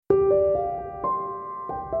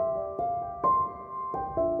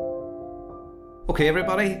Okay,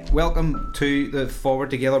 everybody, welcome to the Forward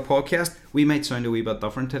Together podcast. We might sound a wee bit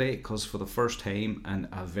different today because for the first time in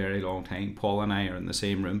a very long time, Paul and I are in the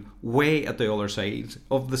same room, way at the other side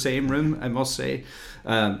of the same room, I must say.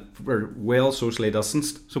 We're well socially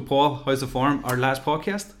distanced. So, Paul, how's the form? Our last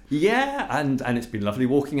podcast? Yeah, and it's been lovely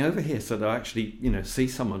walking over here so that I actually, see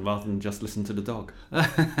someone rather than just listen to the dog. We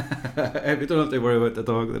don't have to worry about the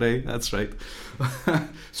dog today, that's right.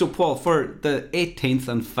 So, Paul, for the 18th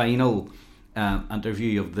and final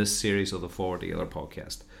interview of this series of the Forward Together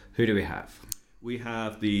podcast, who do we have? We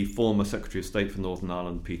have the former Secretary of State for Northern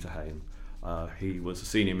Ireland, Peter Hain. He was a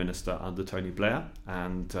senior minister under Tony Blair,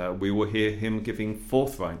 and we will hear him giving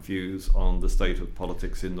forthright views on the state of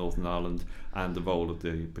politics in Northern Ireland and the role of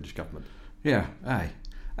the British government. Yeah, aye.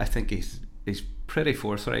 I think he's pretty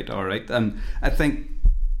forthright, all right. And I think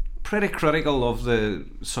pretty critical of the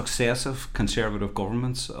successive Conservative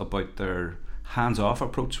governments about their hands-off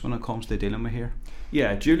approach when it comes to dealing with here.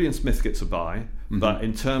 Yeah, Julian Smith gets a bye, but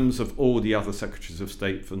in terms of all the other Secretaries of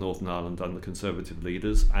State for Northern Ireland and the Conservative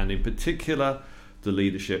leaders, and in particular the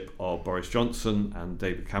leadership of Boris Johnson and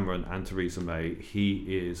David Cameron and Theresa May, he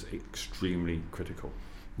is extremely critical.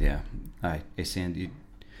 Yeah, aye. He's saying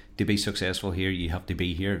to be successful here, you have to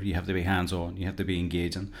be here, you have to be hands-on, you have to be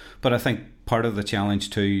engaging. But I think part of the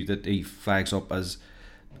challenge too that he flags up as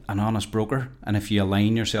an honest broker, and if you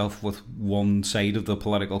align yourself with one side of the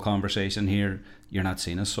political conversation here, you're not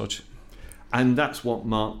seen as such. And that's what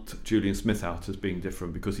marked Julian Smith out as being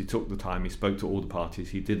different, because he took the time, he spoke to all the parties,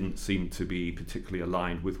 he didn't seem to be particularly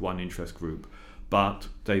aligned with one interest group. But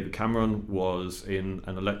David Cameron was in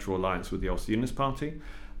an electoral alliance with the Ulster Unionist Party,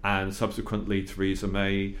 and subsequently Theresa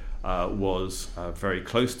May was very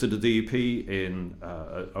close to the DUP in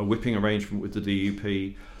a whipping arrangement with the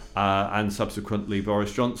DUP. And subsequently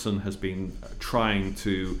Boris Johnson has been trying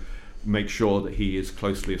to make sure that he is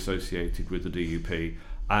closely associated with the DUP,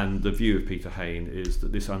 and the view of Peter Hain is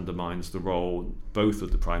that this undermines the role both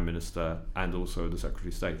of the Prime Minister and also the Secretary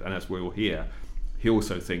of State. And as we will hear, he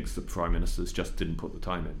also thinks that Prime Ministers just didn't put the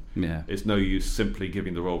time in. Yeah. It's no use simply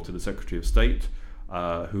giving the role to the Secretary of State,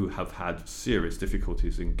 who have had serious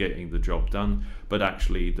difficulties in getting the job done, but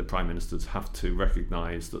actually the Prime Ministers have to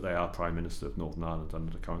recognise that they are Prime Minister of Northern Ireland under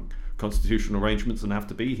the current constitutional arrangements and have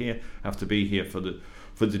to be here for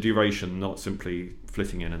the duration, not simply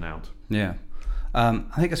flitting in and out. Yeah. I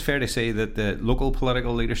think it's fair to say that the local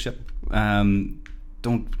political leadership aren't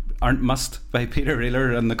missed by Peter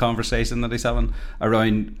Reeler and the conversation that he's having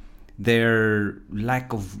around their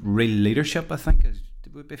lack of real leadership, I think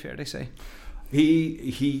would be fair to say.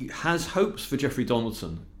 He has hopes for Jeffrey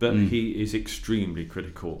Donaldson, but he is extremely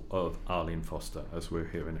critical of Arlene Foster, as we'll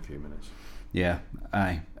hear in a few minutes. Yeah,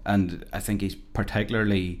 aye. And I think he's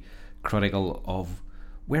particularly critical of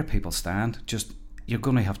where people stand. Just, you're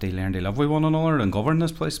going to have to learn to live with one another and govern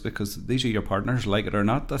this place, because these are your partners, like it or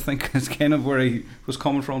not. I think it's kind of where he was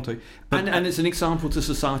coming from too. But and it's an example to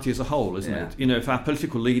society as a whole, isn't it? If our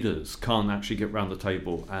political leaders can't actually get round the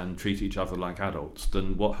table and treat each other like adults,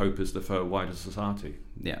 then what hope is there for a wider society?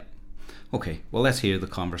 Yeah. Okay, well, let's hear the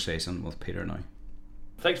conversation with Peter now.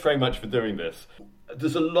 Thanks very much for doing this.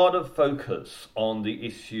 There's a lot of focus on the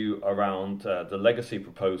issue around the legacy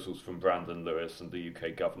proposals from Brandon Lewis and the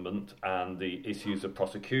UK government and the issues of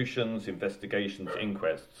prosecutions, investigations,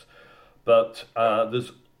 inquests. But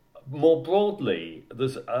there's more broadly,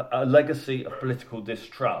 there's a legacy of political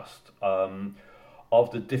distrust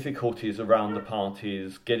of the difficulties around the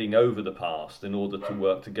parties getting over the past in order to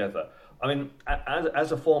work together. I mean,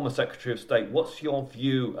 as a former Secretary of State, what's your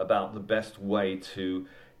view about the best way to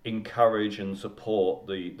encourage and support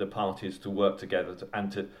the parties to work together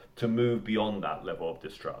and to move beyond that level of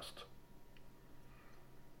distrust?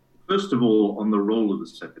 First of all, on the role of the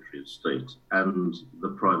Secretary of State and the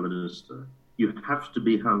Prime Minister, you have to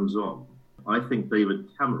be hands-on. I think David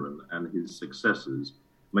Cameron and his successors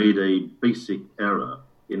made a basic error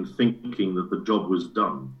in thinking that the job was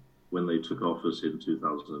done when they took office in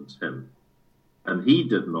 2010. And he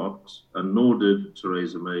did not, and nor did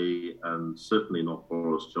Theresa May, and certainly not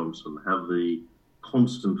Boris Johnson, have the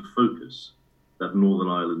constant focus that Northern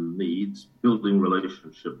Ireland needs, building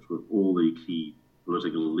relationships with all the key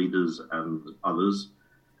political leaders and others,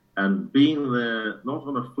 and being there not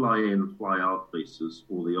on a fly-in, fly-out basis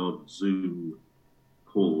or the odd Zoom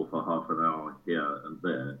call for half an hour here and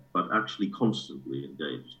there, but actually constantly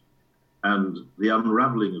engaged. And the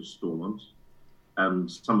unravelling of Stormont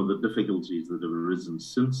and some of the difficulties that have arisen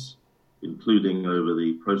since, including over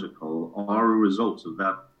the protocol, are a result of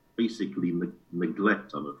that basically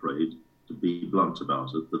neglect, I'm afraid, to be blunt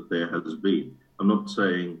about it, that there has been. I'm not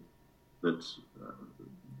saying that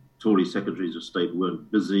Tory secretaries of state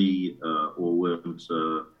weren't busy or weren't,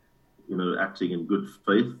 acting in good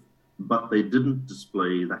faith, but they didn't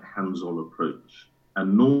display that hands-on approach,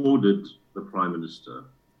 and nor did the Prime Minister,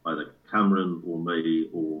 either Cameron or May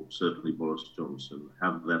or certainly Boris Johnson,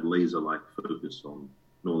 have that laser-like focus on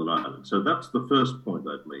Northern Ireland. So that's the first point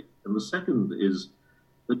I'd make. And the second is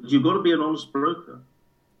that you've got to be an honest broker.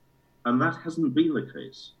 And that hasn't been the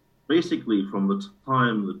case. Basically, from the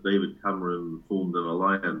time that David Cameron formed an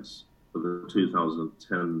alliance for the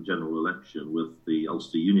 2010 general election with the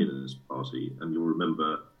Ulster Unionist Party, and you'll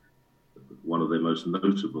remember one of their most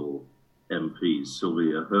notable MPs,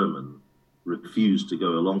 Sylvia Herman, refused to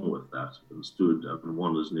go along with that and stood and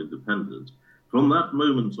won as an independent. From that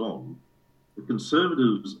moment on, the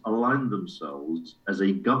Conservatives aligned themselves as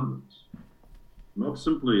a government, not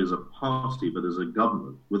simply as a party, but as a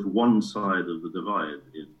government with one side of the divide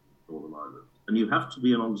in Northern Ireland. And you have to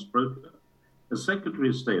be an honest broker. As Secretary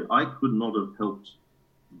of State, I could not have helped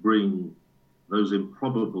bring those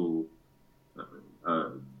improbable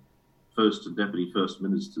First and Deputy First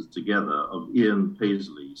Ministers together of Ian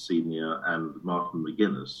Paisley Sr. and Martin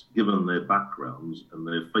McGuinness, given their backgrounds and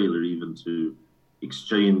their failure even to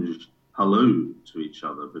exchange hello to each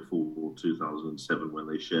other before 2007 when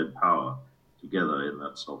they shared power together in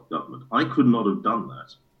that self-government. I could not have done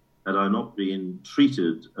that had I not been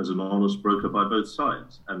treated as an honest broker by both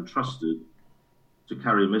sides and trusted to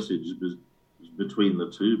carry messages between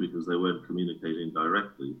the two because they weren't communicating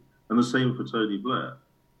directly. And the same for Tony Blair.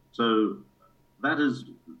 So that is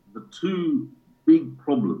the two big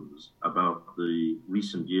problems about the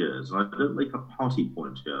recent years. And I don't make a party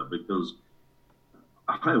point here because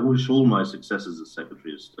I wish all my successors as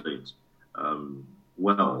Secretary of State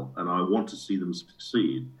well, and I want to see them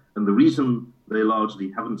succeed. And the reason they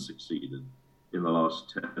largely haven't succeeded in the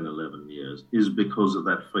last 10, 11 years is because of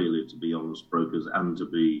that failure to be honest brokers and to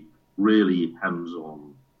be really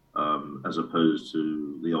hands-on as opposed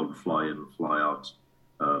to the odd fly-in, fly-out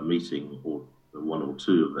meeting or one or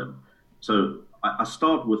two of them. So I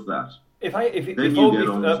start with that.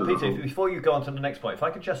 Before you go on to the next point, if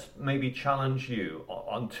I could just maybe challenge you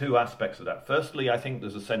on two aspects of that. Firstly, I think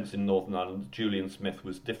there's a sense in Northern Ireland that Julian Smith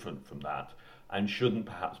was different from that and shouldn't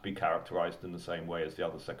perhaps be characterised in the same way as the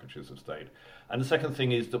other Secretaries of State. And the second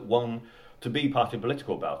thing is that to be party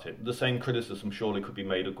political about it, the same criticism surely could be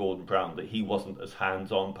made of Gordon Brown, that he wasn't as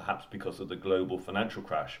hands-on, perhaps because of the global financial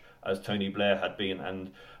crash, as Tony Blair had been,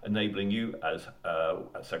 and enabling you as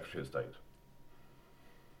Secretary of State.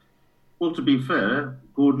 Well, to be fair,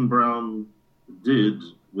 Gordon Brown did,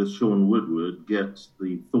 with Sean Woodward, get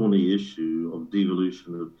the thorny issue of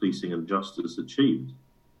devolution of policing and justice achieved.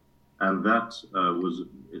 And that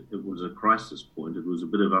was a crisis point. It was a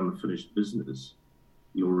bit of unfinished business.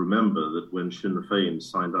 You'll remember that when Sinn Féin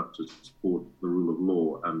signed up to support the rule of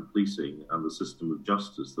law and policing and the system of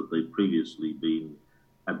justice that they'd previously been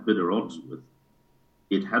at bitter odds with,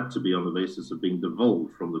 it had to be on the basis of being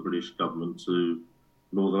devolved from the British government to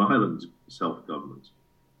Northern Ireland self-government.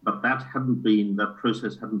 But that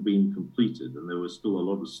process hadn't been completed, and there was still a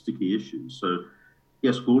lot of sticky issues. So,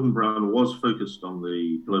 yes, Gordon Brown was focused on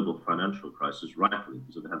the global financial crisis, rightly,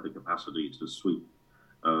 because it had the capacity to sweep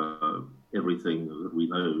everything that we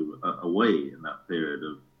know away in that period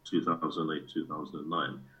of 2008,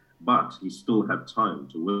 2009. But he still had time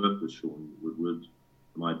to work with Sean Woodward,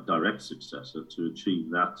 my direct successor, to achieve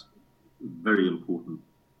that very important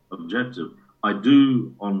objective. I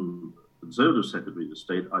do, on Conservative Secretary of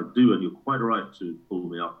State, and you're quite right to pull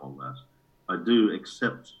me up on that, I do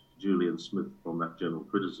accept Julian Smith from that general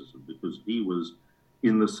criticism because he was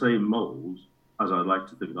in the same mould as I'd like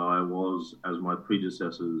to think I was, as my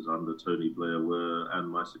predecessors under Tony Blair were, and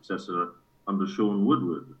my successor under Sean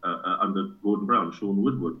Woodward, under Gordon Brown, Sean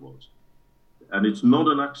Woodward was. And it's not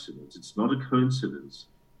an accident, it's not a coincidence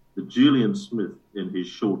that Julian Smith, in his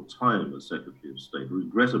short time as Secretary of State,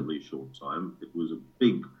 regrettably short time, it was a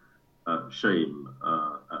big shame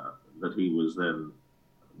that he was then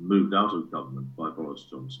moved out of government by Boris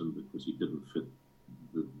Johnson because he didn't fit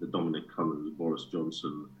the Dominic Cummings, Boris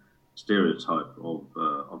Johnson stereotype of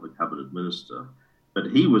a cabinet minister. But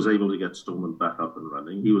he was able to get Stormont back up and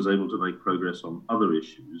running. He was able to make progress on other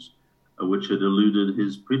issues which had eluded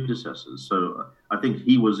his predecessors. So I think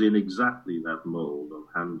he was in exactly that mould of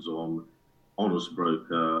hands-on, honest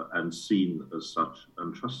broker, and seen as such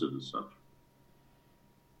and trusted as such.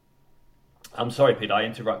 I'm sorry, Pete, I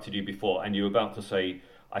interrupted you before, and you were about to say,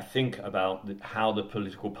 I think about how the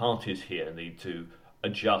political parties here need to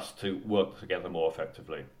adjust to work together more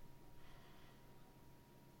effectively.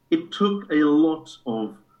 It took a lot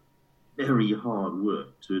of very hard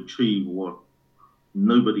work to achieve what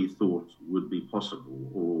nobody thought would be possible,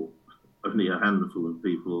 or only a handful of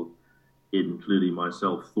people, including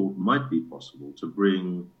myself, thought might be possible, to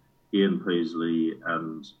bring Ian Paisley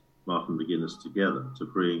and Martin McGuinness together, to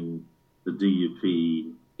bring the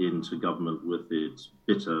DUP into government with its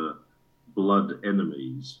bitter blood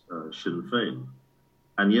enemies, Sinn Féin.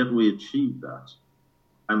 And yet we achieved that.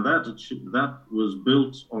 And that was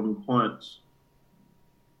built on quite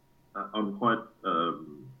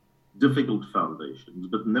difficult foundations,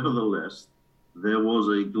 but nevertheless, there was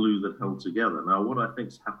a glue that held together. Now, what I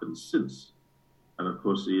think's happened since, and of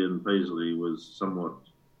course Ian Paisley was somewhat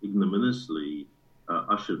ignominiously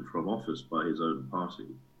ushered from office by his own party,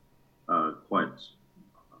 quite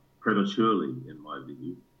prematurely, in my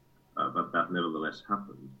view, but that nevertheless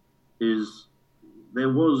happened, is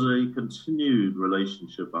there was a continued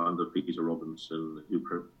relationship under Peter Robinson, who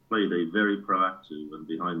played a very proactive and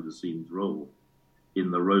behind-the-scenes role in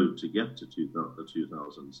the road to get to the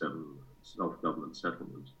 2007 self-government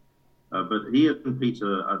settlement. But he and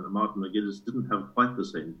Peter and Martin McGuinness didn't have quite the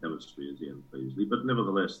same chemistry as Ian Paisley, but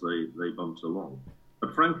nevertheless they bumped along.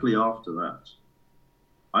 But frankly, after that,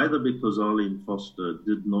 either because Arlene Foster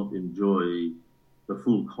did not enjoy the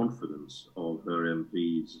full confidence of her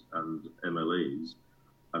MPs and MLAs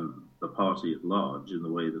and the party at large in the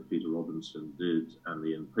way that Peter Robinson did, and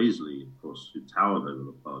Ian Paisley, of course, who towered over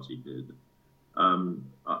the party, did,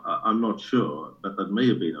 I'm not sure, but that may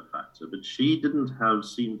have been a factor. But she didn't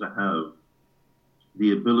seem to have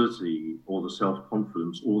the ability or the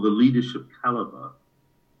self-confidence or the leadership caliber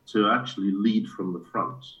to actually lead from the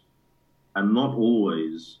front and not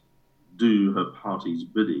always do her party's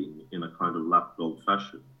bidding in a kind of lapdog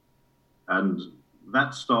fashion. And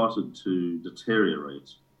that started to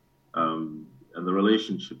deteriorate. And the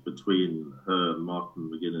relationship between her and Martin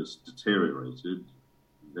McGuinness deteriorated.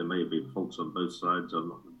 There may have been faults on both sides. I'm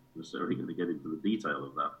not necessarily going to get into the detail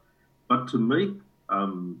of that. But to make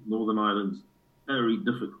Northern Ireland's very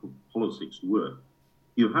difficult politics work,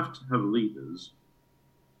 you have to have leaders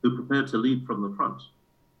who are prepared to lead from the front.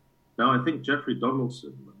 Now, I think Jeffrey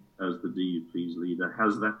Donaldson, as the DUP's leader,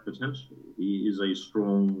 has that potential. He is a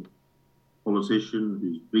strong politician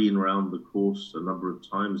who's been around the course a number of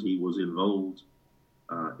times. He was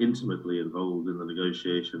intimately involved in the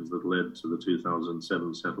negotiations that led to the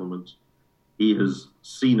 2007 settlement. He has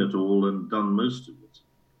seen it all and done most of it.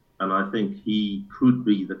 And I think he could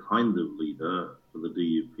be the kind of leader for the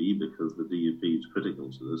DUP, because the DUP is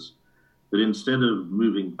critical to this, that instead of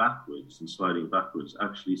moving backwards and sliding backwards,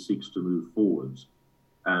 actually seeks to move forwards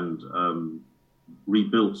and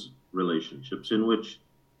rebuild relationships in which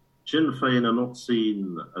Sinn Féin are not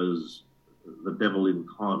seen as the devil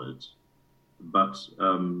incarnate, but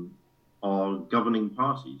are governing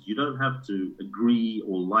parties. You don't have to agree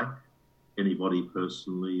or like anybody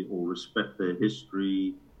personally or respect their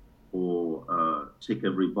history or tick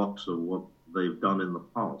every box of what they've done in the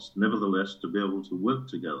past, nevertheless to be able to work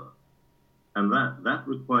together. And that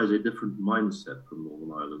requires a different mindset from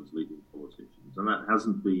Northern Ireland's leading politicians, and that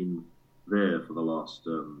hasn't been there for the last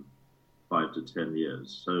 5 to 10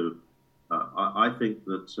 years. So I think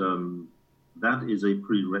that that is a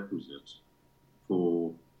prerequisite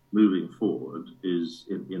for moving forward, is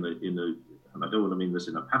in a, and I don't want to mean this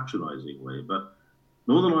in a patronizing way, but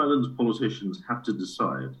Northern Ireland's politicians have to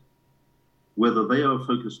decide whether they are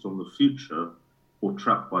focused on the future or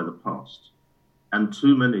trapped by the past. And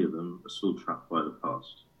too many of them are still trapped by the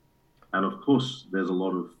past. And of course, there's a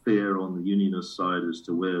lot of fear on the unionist side as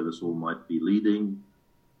to where this all might be leading.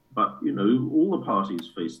 But, you know, all the parties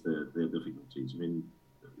face their difficulties. I mean,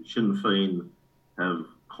 Sinn Féin have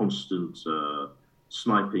constant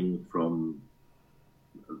sniping from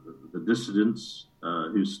the dissidents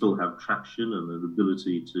who still have traction and an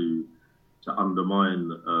ability to undermine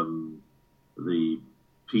the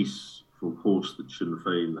peaceful course that Sinn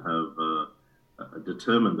Féin have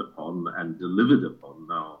determined upon and delivered upon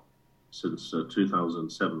now since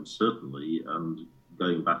 2007 certainly, and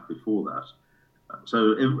going back before that.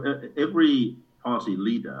 So every party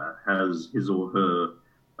leader has his or her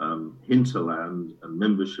hinterland and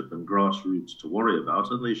membership and grassroots to worry about,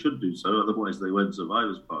 and they should do so, otherwise they won't survive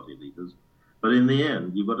as party leaders. But in the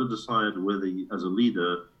end, you've got to decide whether, as a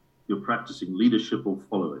leader, you're practicing leadership or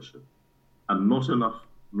followership. And not enough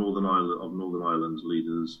Northern Ireland's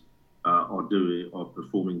leaders are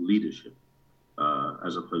performing leadership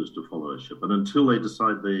as opposed to followership. And until they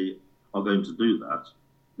decide they are going to do that,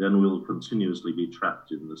 then we'll continuously be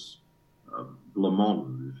trapped in this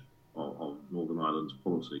blancmange of Northern Ireland's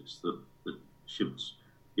politics that shifts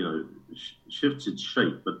its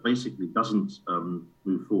shape, but basically doesn't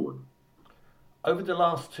move forward. Over the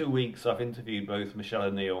last 2 weeks, I've interviewed both Michelle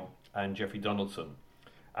O'Neill and Jeffrey Donaldson.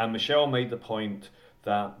 And Michelle made the point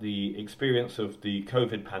that the experience of the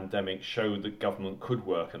COVID pandemic showed that government could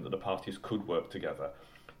work and that the parties could work together.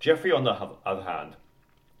 Jeffrey, on the other hand,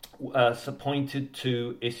 pointed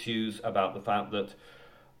to issues about the fact that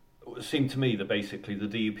it seemed to me that basically the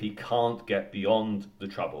DUP can't get beyond the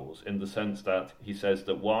Troubles, in the sense that he says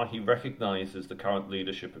that while he recognises the current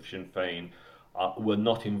leadership of Sinn Féin were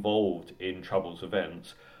not involved in Troubles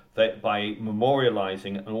events, that by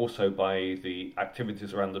memorialising and also by the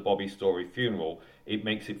activities around the Bobby Storey funeral, it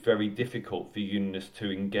makes it very difficult for unionists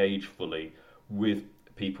to engage fully with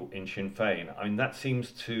people in Sinn Féin. I mean, that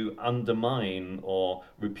seems to undermine or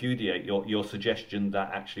repudiate your suggestion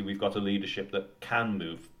that actually we've got a leadership that can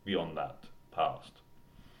move beyond that past.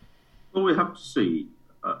 Well, we have to see.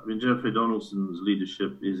 Jeffrey Donaldson's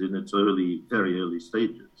leadership is in its very early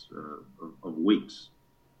stages of weeks,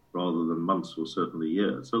 rather than months or certainly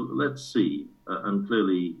years. So let's see. And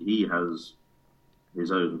clearly he has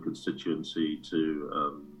his own constituency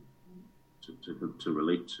to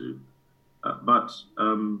relate to. But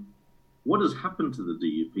what has happened to the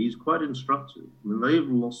DUP is quite instructive. I mean, they've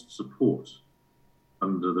lost support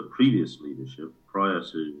under the previous leadership prior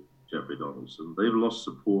to Jeffrey Donaldson. They've lost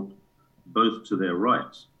support both to their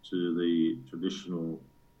right, to the traditional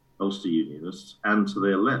Ulster Unionists, and to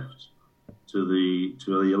their left, to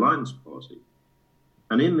the Alliance Party.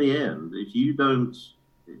 And in the end, if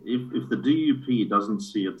the DUP doesn't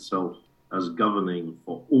see itself as governing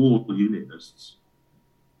for all Unionists,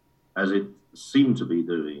 as it seemed to be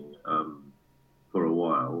doing for a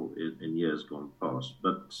while in years gone past,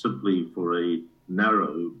 but simply for a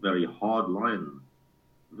narrow, very hard-line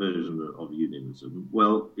version of unionism,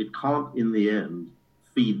 well, it can't in the end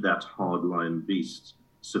feed that hard-line beast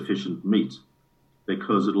sufficient meat,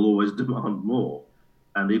 because it'll always demand more.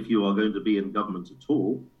 And if you are going to be in government at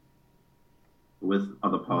all with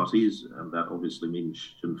other parties, and that obviously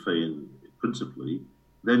means Sinn Féin principally,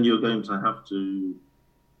 then you're going to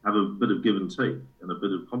have a bit of give and take and a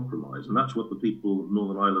bit of compromise. And that's what the people of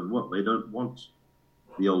Northern Ireland want. They don't want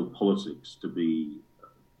the old politics to be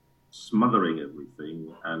smothering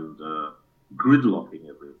everything and gridlocking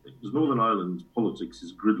everything. Because Northern Ireland's politics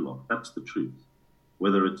is gridlock. That's the truth.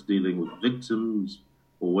 Whether it's dealing with victims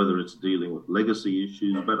or whether it's dealing with legacy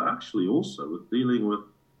issues, but actually also with dealing with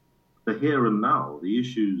the here and now, the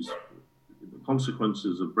issues, the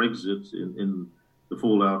consequences of Brexit in the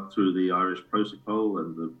fallout through the Irish Protocol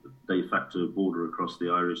and the de facto border across the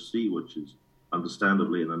Irish Sea, which is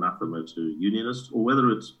understandably an anathema to unionists, or whether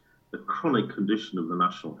it's the chronic condition of the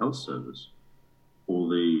National Health Service, or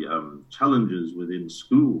the challenges within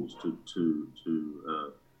schools to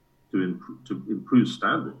improve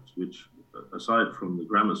standards, which, aside from the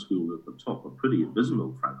grammar school at the top, are pretty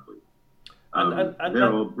abysmal, frankly.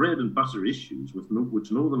 There are bread and butter issues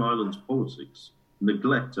which Northern Ireland's politics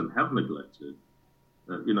neglect and have neglected,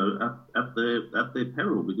 at their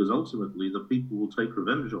peril, because ultimately the people will take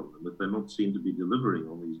revenge on them if they're not seen to be delivering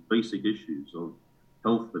on these basic issues of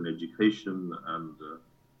health and education and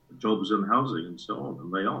jobs and housing and so on,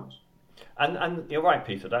 and they aren't. And you're right,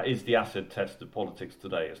 Peter, that is the acid test of politics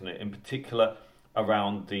today, isn't it? In particular,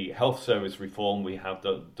 around the health service reform, we have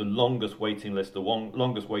the longest waiting list, the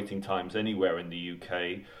longest waiting times anywhere in the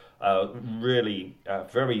UK, really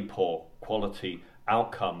very poor quality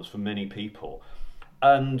outcomes for many people.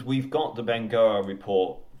 And we've got the Bengoa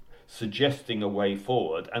report suggesting a way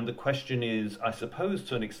forward. And the question is, I suppose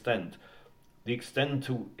to an extent, the extent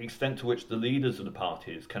to which the leaders of the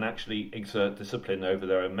parties can actually exert discipline over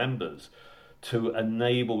their own members to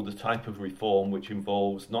enable the type of reform which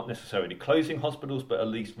involves not necessarily closing hospitals, but at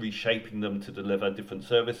least reshaping them to deliver different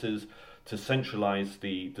services, to centralise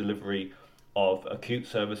the delivery of acute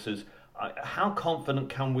services. How confident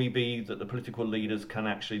can we be that the political leaders can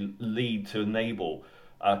actually lead to enable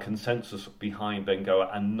consensus behind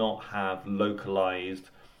Bengoa and not have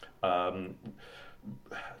localised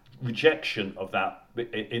rejection of that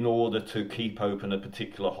in order to keep open a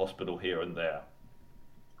particular hospital here and there?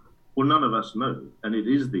 Well, none of us know, and it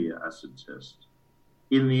is the acid test.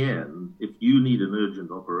 In the end, if you need an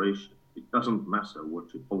urgent operation, it doesn't matter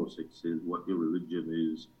what your politics is, what your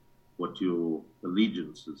religion is, what your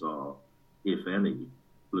allegiances are, if any,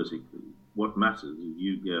 politically. What matters is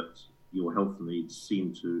you get your health needs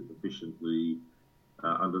seen to efficiently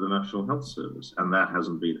under the National Health Service, and that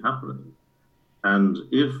hasn't been happening. And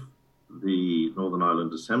if the Northern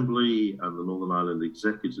Ireland Assembly and the Northern Ireland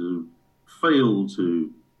Executive fail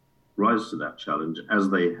to rise to that challenge, as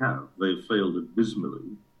they have, they've failed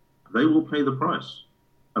abysmally, they will pay the price.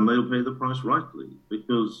 And they'll pay the price rightly,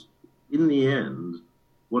 because in the end,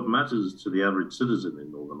 what matters to the average citizen in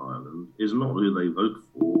Northern Ireland is not who they vote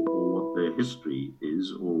for or what their history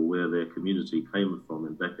is or where their community came from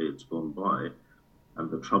in decades gone by and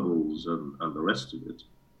the troubles and the rest of it.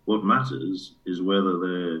 What matters is whether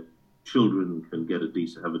their children can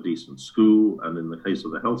have a decent school, and in the case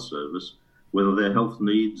of the health service, whether their health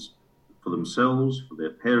needs for themselves, for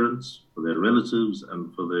their parents, for their relatives,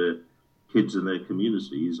 and for their kids in their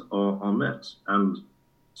communities are met. And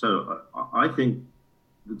so I think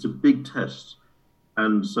it's a big test.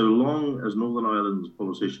 And so long as Northern Ireland's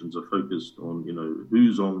politicians are focused on,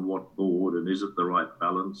 who's on what board and is it the right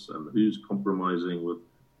balance and who's compromising with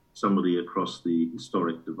somebody across the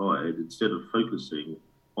historic divide, instead of focusing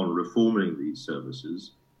on reforming these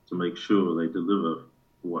services to make sure they deliver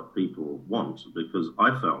what people want, because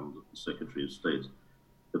I found, the Secretary of State,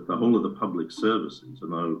 that the whole of the public services,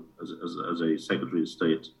 and I, as a Secretary of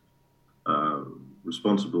State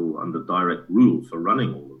responsible under direct rule for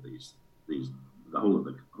running all of these the whole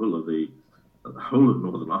of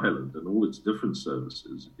Northern Ireland and all its different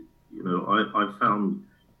services, I found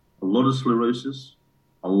a lot of sclerosis,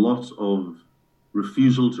 a lot of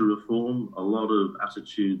refusal to reform, a lot of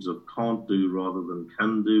attitudes of can't do rather than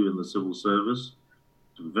can do in the civil service.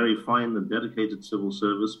 It's a very fine and dedicated civil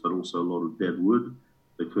service, but also a lot of dead wood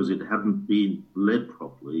because it hadn't been led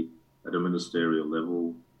properly at a ministerial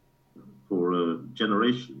level for a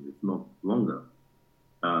generation, if not longer,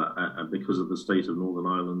 and because of the state of Northern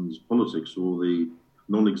Ireland's politics or the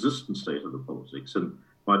non-existent state of the politics. And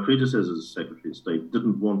my predecessor as Secretary of State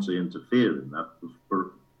didn't want to interfere in that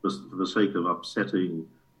for the sake of upsetting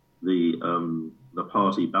the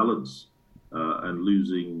party balance and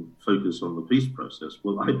losing focus on the peace process.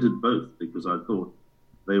 Well, I did both because I thought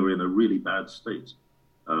they were in a really bad state,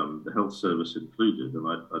 the health service included, and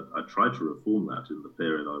I tried to reform that in the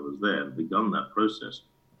period I was there and begun that process.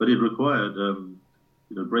 But it required,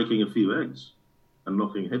 breaking a few eggs and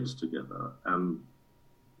knocking heads together. And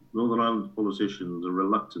Northern Ireland politicians are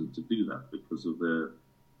reluctant to do that because of their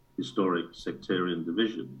historic sectarian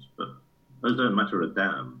divisions. But those don't matter a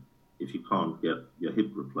damn if you can't get your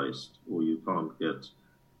hip replaced or you can't get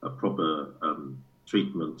a proper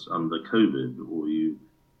treatment under COVID, or you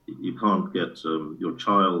can't get your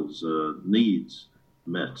child's needs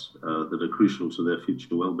met that are crucial to their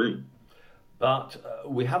future well-being. But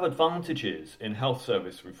we have advantages in health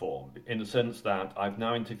service reform in the sense that I've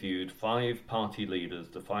now interviewed 5 party leaders,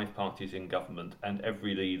 the 5 parties in government, and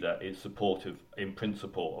every leader is supportive in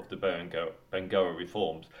principle of the Bengoa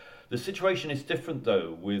reforms. The situation is different,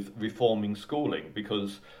 though, with reforming schooling,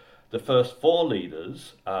 because the first 4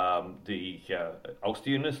 leaders, the Ulster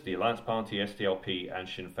Unionists, the Alliance Party, SDLP and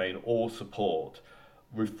Sinn Féin, all support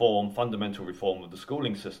fundamental reform of the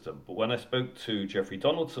schooling system. But when I spoke to Jeffrey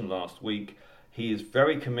Donaldson last week, he is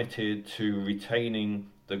very committed to retaining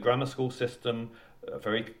the grammar school system,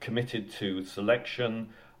 very committed to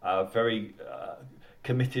selection, very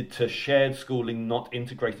committed to shared schooling, not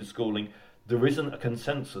integrated schooling. There isn't a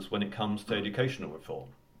consensus when it comes to educational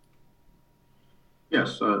reform.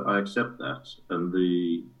 Yes, I accept that. And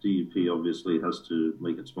the DUP obviously has to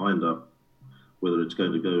make its mind up whether it's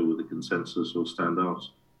going to go with a consensus or stand out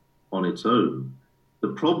on its own.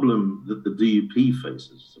 The problem that the DUP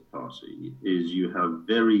faces as a party is you have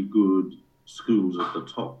very good schools at the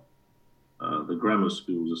top. The grammar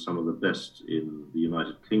schools are some of the best in the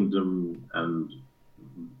United Kingdom and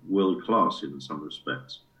world class in some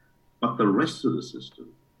respects. But the rest of the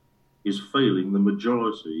system is failing the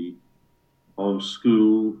majority of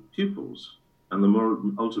school pupils and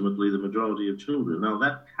ultimately the majority of children. Now,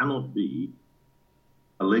 that cannot be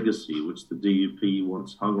a legacy which the DUP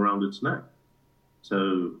wants hung around its neck.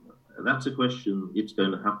 So that's a question it's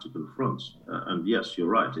going to have to confront. And yes, you're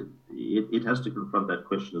right. It has to confront that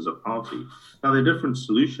question as a party. Now, there are different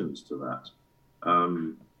solutions to that.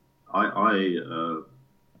 I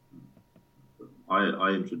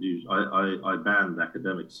banned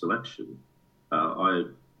academic selection,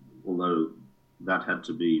 although that had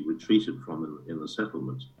to be retreated from in the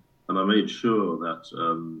settlement. And I made sure that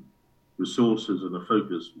resources and a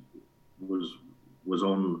focus was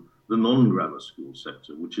on the non-grammar school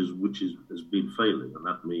sector, which has been failing, and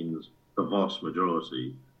that means the vast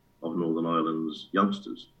majority of Northern Ireland's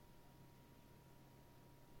youngsters.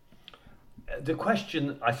 The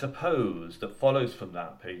question, I suppose, that follows from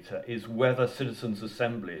that, Peter, is whether citizens'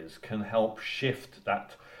 assemblies can help shift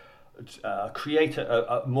that, create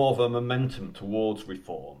a more of a momentum towards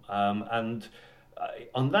reform. And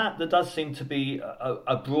on that, there does seem to be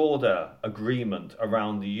a broader agreement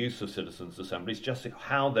around the use of citizens' assemblies. Just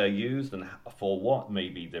how they're used and for what may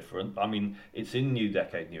be different. I mean, it's in New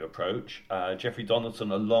Decade, New Approach. Jeffrey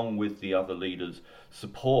Donaldson, along with the other leaders,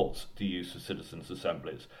 supports the use of citizens'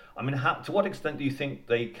 assemblies. I mean, to what extent do you think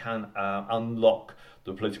they can unlock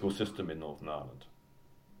the political system in Northern Ireland?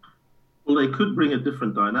 Well, they could bring a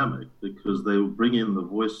different dynamic because they will bring in the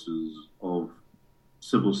voices of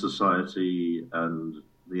civil society and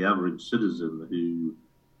the average citizen who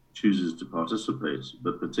chooses to participate,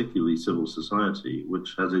 but particularly civil society,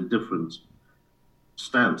 which has a different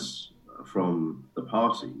stance from the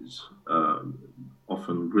parties,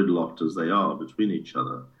 often gridlocked as they are between each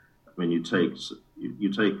other. I mean, you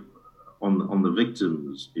take on the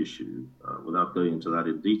victims issue, without going into that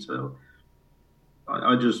in detail.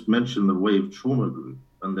 I just mentioned the Wave Trauma Group,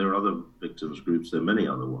 and there are other victims groups, there are many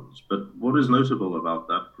other ones. But what is notable about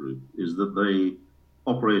that group is that they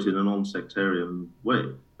operate in a non-sectarian way.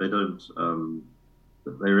 They don't,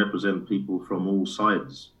 they represent people from all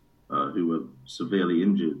sides who were severely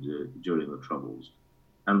injured during the Troubles.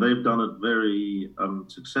 And they've done it very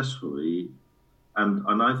successfully.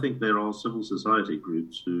 And I think there are civil society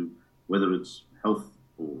groups who, whether it's health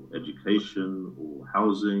or education or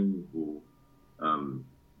housing or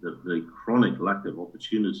the chronic lack of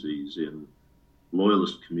opportunities in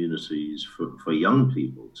loyalist communities for young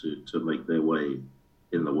people to make their way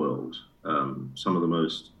in the world. Some of the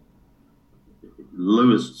most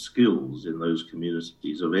lowest skills in those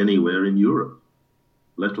communities of anywhere in Europe,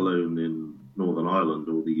 let alone in Northern Ireland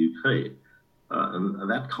or the UK. And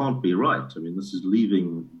that can't be right. I mean, this is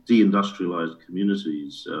leaving deindustrialized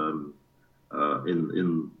communities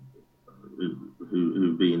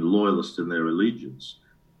who've been loyalist in their allegiance.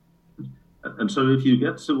 And so if you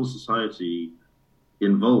get civil society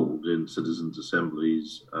involved in citizens'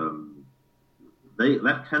 assemblies,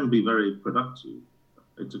 that can be very productive.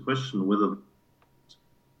 It's a question of whether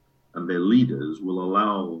and their leaders will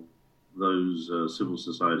allow those civil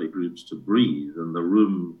society groups to breathe and the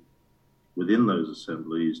room within those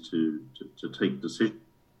assemblies to take decisions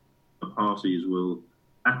the parties will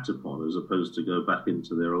act upon, as opposed to go back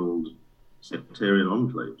into their old sectarian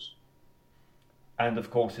enclaves. And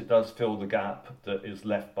of course, it does fill the gap that is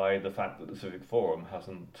left by the fact that the Civic Forum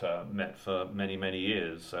hasn't met for many, many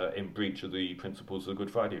years in breach of the principles of the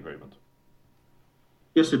Good Friday Agreement.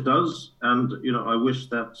 Yes, it does, and I wish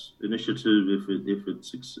that initiative, if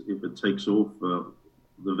it takes off,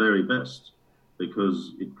 the very best,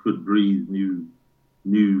 because it could breathe new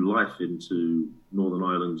life into Northern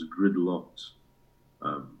Ireland's gridlocked,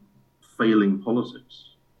 failing politics.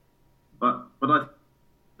 But I think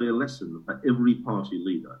a lesson for every party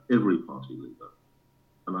leader,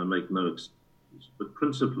 and I make no exceptions, but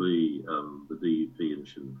principally the DUP and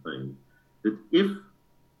Sinn Féin, that if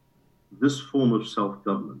this form of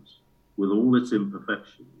self-government, with all its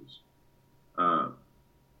imperfections,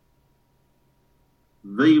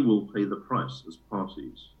 they will pay the price as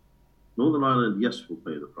parties. Northern Ireland, yes, will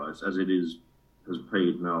pay the price, as it has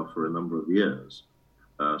paid now for a number of years.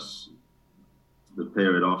 The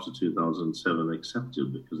period after 2007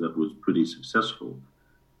 accepted, because that was pretty successful.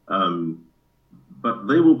 But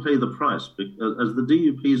they will pay the price, because, as the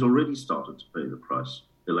DUP has already started to pay the price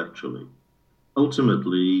electorally.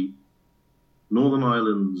 Ultimately, Northern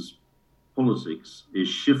Ireland's politics is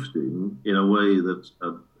shifting in a way that,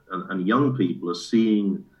 and young people are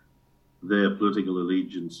seeing their political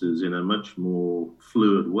allegiances in a much more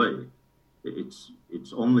fluid way. It's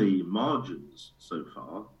on the margins so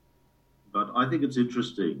far, but I think it's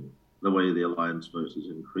interesting the way the Alliance vote has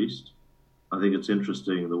increased. I think it's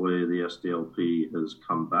interesting the way the SDLP has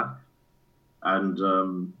come back, and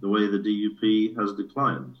the way the DUP has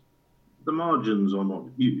declined. The margins are not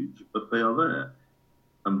huge, but they are there.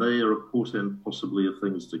 And they are a portent possibly of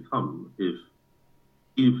things to come if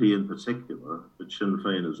DUP in particular, but Sinn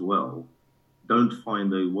Féin as well, don't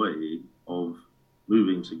find a way of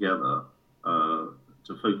moving together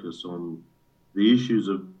to focus on the issues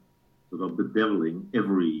that are bedeviling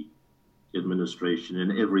every administration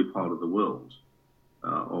in every part of the world,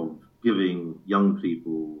 of giving young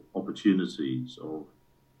people opportunities, of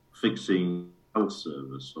fixing health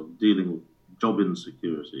service, of dealing with job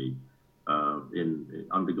insecurity, in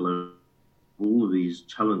undergoing all of these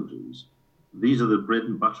challenges. These are the bread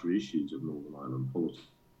and butter issues of Northern Ireland politics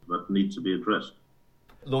that need to be addressed.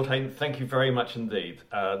 Lord Hayne, thank you very much indeed.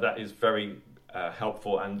 That is very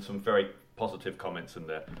helpful and some very positive comments in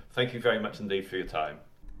there. Thank you very much indeed for your time.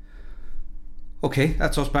 Okay,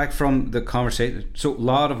 that's us back from the conversation. So a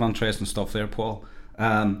lot of interesting stuff there, Paul.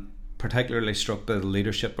 particularly struck by the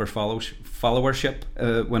leadership or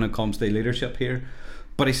followership when it comes to leadership here.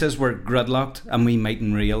 But he says we're gridlocked, and we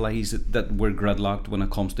mightn't realise that we're gridlocked when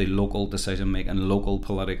it comes to local decision making, local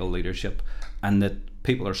political leadership, and that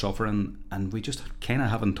people are suffering, and we just kind of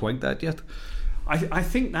haven't twigged that yet. I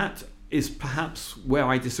think that is perhaps where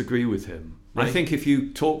I disagree with him. Right. I think if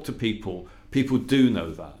you talk to people do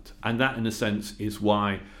know that, and that in a sense is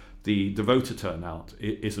why the voter turnout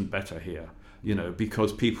isn't better here,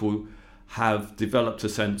 because people have developed a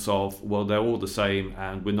sense of, well, they're all the same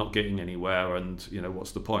and we're not getting anywhere, and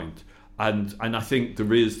what's the point? And I think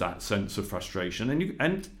there is that sense of frustration,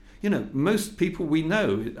 and most people we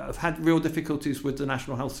know have had real difficulties with the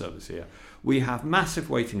National Health Service here. We have massive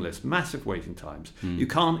waiting lists, massive waiting times. You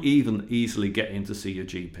can't even easily get in to see your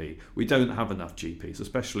GP. We don't have enough GPs,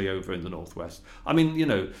 especially over in the Northwest. I mean,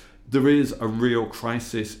 there is a real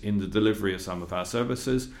crisis in the delivery of some of our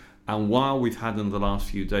services. And while we've had in the last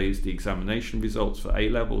few days the examination results for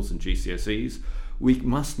A-levels and GCSEs, we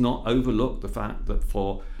must not overlook the fact that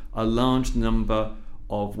for a large number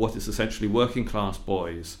of what is essentially working class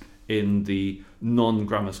boys in the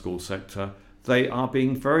non-grammar school sector, they are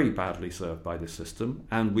being very badly served by this system,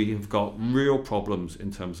 and we have got real problems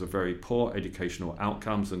in terms of very poor educational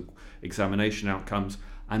outcomes and examination outcomes,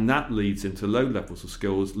 and that leads into low levels of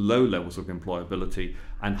skills, low levels of employability,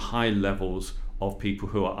 and high levels of people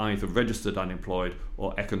who are either registered unemployed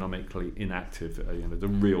or economically inactive, the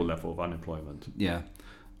real level of unemployment. Yeah.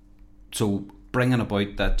 So bringing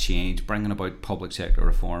about that change, bringing about public sector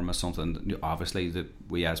reform is something that obviously that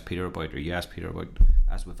we asked Peter about, or you asked Peter about,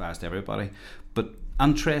 as we've asked everybody. But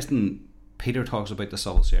interesting, Peter talks about the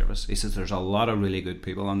civil service. He says there's a lot of really good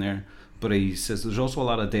people on there, but he says there's also a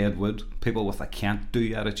lot of dead wood, people with a can't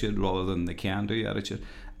do attitude rather than the can do attitude.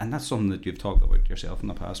 And that's something that you've talked about yourself in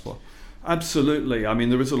the past, Paul. Absolutely. I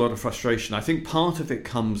mean, there is a lot of frustration. I think part of it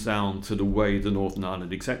comes down to the way the Northern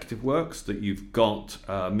Ireland executive works, that you've got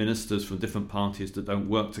ministers from different parties that don't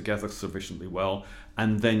work together sufficiently well,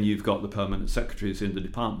 and then you've got the permanent secretaries in the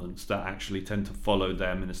departments that actually tend to follow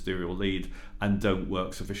their ministerial lead and don't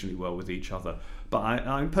work sufficiently well with each other. But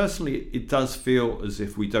I personally, it does feel as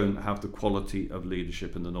if we don't have the quality of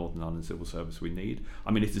leadership in the Northern Ireland Civil Service we need.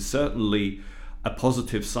 I mean, it is certainly a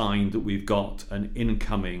positive sign that we've got an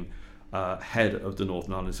incoming head of the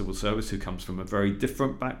Northern Ireland Civil Service who comes from a very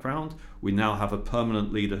different background. We now have a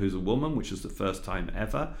permanent leader who's a woman, which is the first time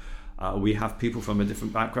ever. We have people from a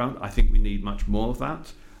different background. I think we need much more of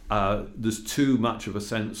that. There's too much of a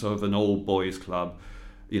sense of an old boys club,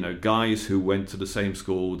 guys who went to the same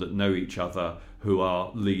school that know each other, who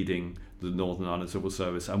are leading the Northern Ireland Civil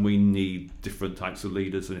Service, and we need different types of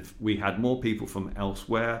leaders. And if we had more people from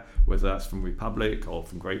elsewhere, whether that's from Republic or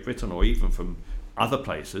from Great Britain or even from other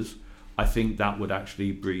places, I think that would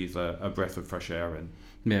actually breathe a breath of fresh air in.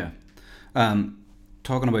 Yeah.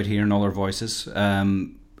 Talking about hearing other voices,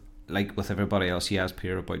 like with everybody else, he asked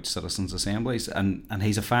Peter about citizens' assemblies, and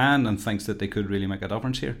he's a fan and thinks that they could really make a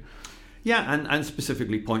difference here. Yeah, and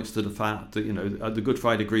specifically points to the fact that, the Good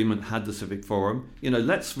Friday Agreement had the Civic Forum.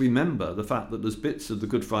 Let's remember the fact that there's bits of the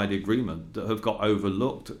Good Friday Agreement that have got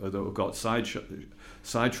overlooked, that have got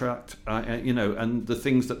sidetracked, and the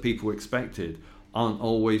things that people expected aren't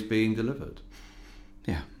always being delivered.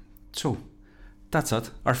 Yeah. So that's it.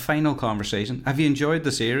 Our final conversation. Have you enjoyed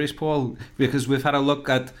the series, Paul? Because we've had a look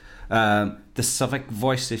at the civic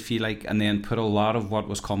voice, if you like, and then put a lot of what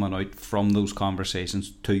was coming out from those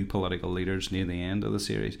conversations to political leaders near the end of the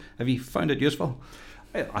series. Have you found it useful?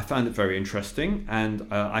 I found it very interesting, and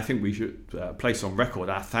I think we should place on record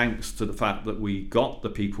our thanks to the fact that we got the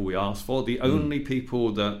people we asked for. The only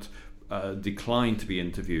people that declined to be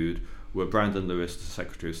interviewed were Brandon Lewis, the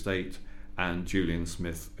Secretary of State, and Julian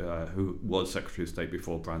Smith, who was Secretary of State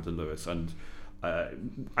before Brandon Lewis. And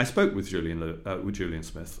I spoke with Julian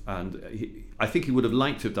Smith, and I think he would have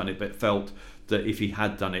liked to have done it, but felt that if he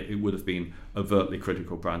had done it, it would have been overtly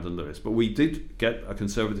critical of Brandon Lewis. But we did get a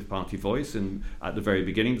Conservative Party voice at the very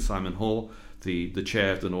beginning, Simon Hall, the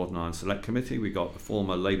chair of the Northern Ireland Select Committee. We got the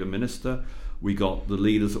former Labour Minister. We got the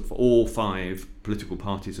leaders of all 5 political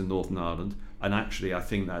parties in Northern Ireland. And actually, I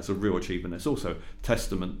think that's a real achievement. It's also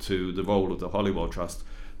testament to the role of the Holywell Trust,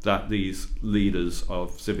 that these leaders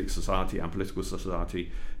of civic society and political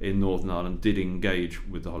society in Northern Ireland did engage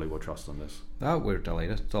with the Holywell Trust on this. Oh, we're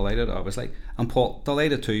delighted, obviously. And Paul,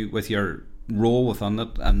 delighted too with your role within it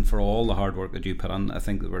and for all the hard work that you put in. I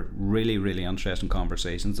think that were really, really interesting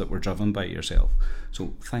conversations that were driven by yourself.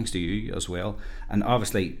 So thanks to you as well. And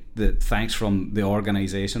obviously the thanks from the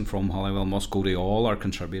organisation, from Holywell, must go to all our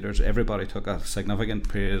contributors. Everybody took a significant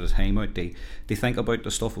period of time out. They think about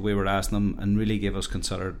the stuff that we were asking them and really gave us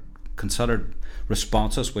considered considered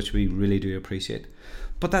responses, which we really do appreciate.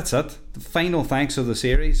 But that's it. The final thanks of the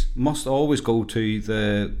series must always go to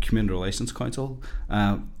the Community Relations Council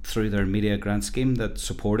through their media grant scheme that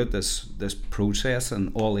supported this process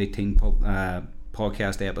and all 18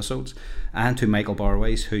 podcast episodes, and to Michael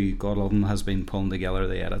Barways, who, God love him, has been pulling together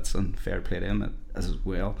the edits, and fair play to him as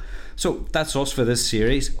well. So that's us for this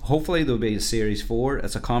series. Hopefully there'll be a series 4.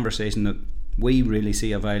 It's a conversation that we really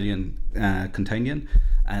see a value in continuing,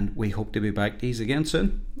 and we hope to be back to these again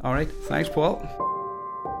soon. Alright, thanks Paul.